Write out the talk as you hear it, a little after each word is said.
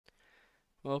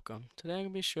Welcome. Today I'm going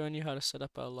to be showing you how to set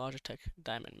up a Logitech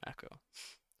Diamond macro.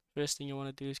 First thing you want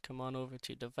to do is come on over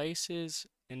to Devices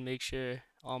and make sure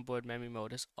onboard memory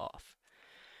mode is off.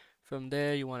 From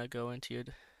there you want to go into your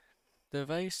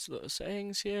device little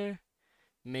settings here.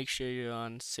 Make sure you're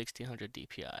on 1600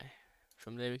 DPI.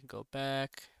 From there we can go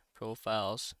back,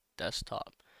 Profiles,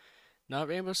 Desktop. Not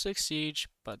Rainbow Six Siege,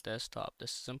 but Desktop.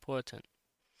 This is important.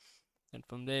 And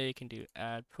from there you can do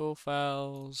Add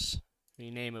Profiles,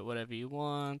 rename it whatever you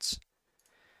want.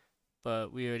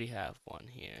 But we already have one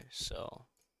here, so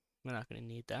we're not going to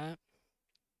need that.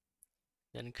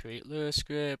 Then create Lua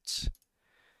script,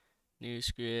 new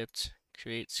script,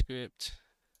 create script.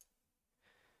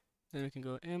 Then we can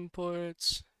go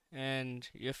imports, and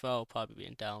your file will probably be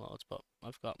in downloads, but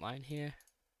I've got mine here.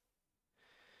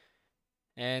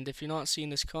 And if you're not seeing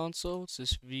this console, it's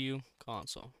this view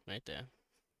console right there.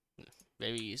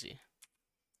 Very easy.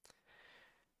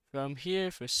 From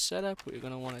here, for setup, what you're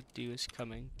going to want to do is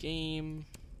come in game,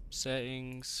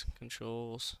 settings,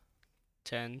 controls,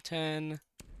 1010,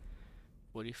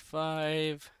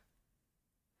 45,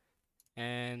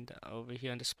 and over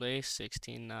here on display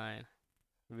 16:9.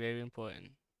 Very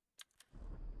important.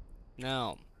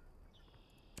 Now,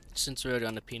 since we're already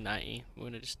on the P90, we're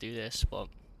gonna just do this. Well,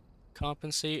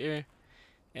 compensator,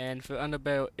 and for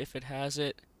underbarrel, if it has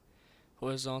it,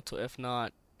 horizontal if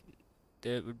not,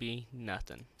 there would be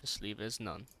nothing. Just leave it as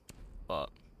none. But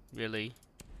really,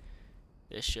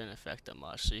 this shouldn't affect that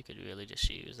much, so you could really just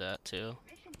use that too.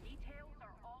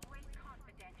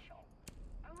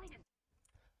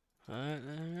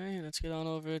 Alright, let's get on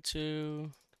over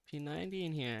to P90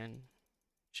 in here and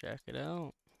check it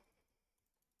out.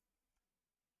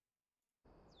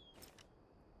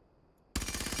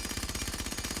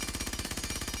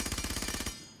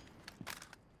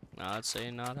 I'd say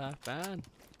not half bad,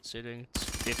 considering it's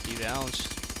 50 rounds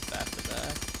back to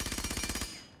back.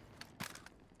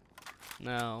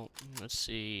 Now, let's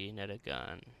see, net a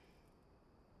gun.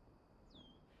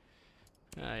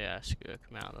 Oh yeah, screw it,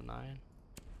 come out of 9.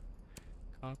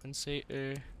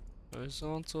 Compensator,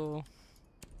 horizontal.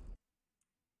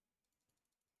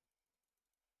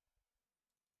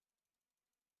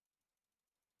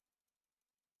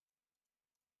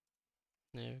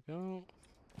 There we go.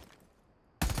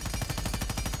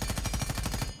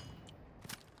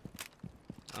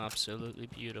 Absolutely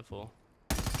beautiful.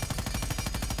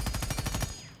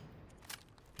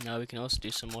 Now we can also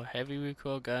do some more heavy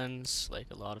recoil guns, like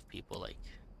a lot of people like,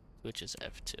 which is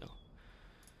F2.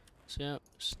 So yep,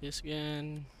 this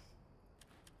again.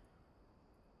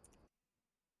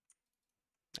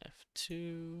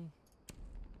 F2.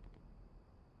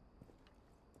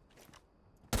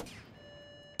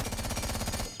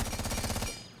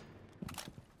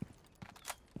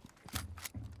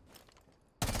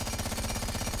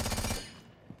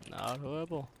 Not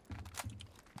horrible.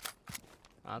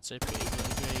 I'd say pretty great.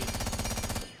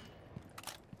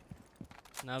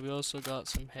 Now we also got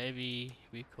some heavy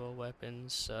recoil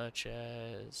weapons such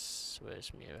as,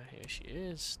 where's Mira? Here she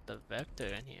is, the Vector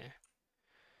in here.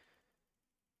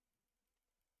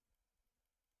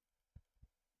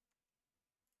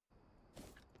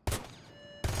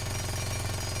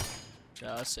 Which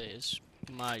I'd say is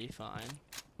mighty fine.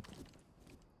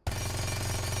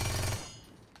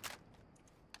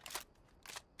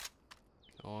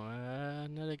 Or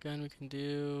another gun we can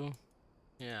do.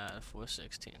 Yeah, the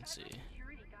 416C.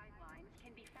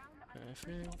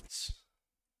 Perfect.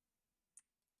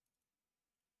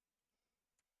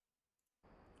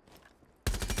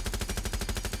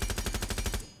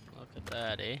 Look at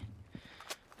that, eh?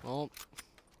 Well,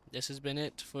 this has been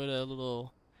it for the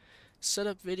little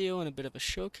setup video and a bit of a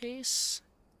showcase.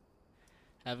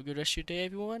 Have a good rest of your day,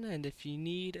 everyone, and if you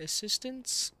need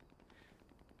assistance,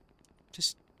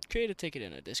 just create a ticket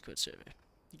in a Discord server.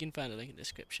 You can find a link in the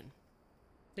description.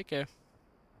 Take care.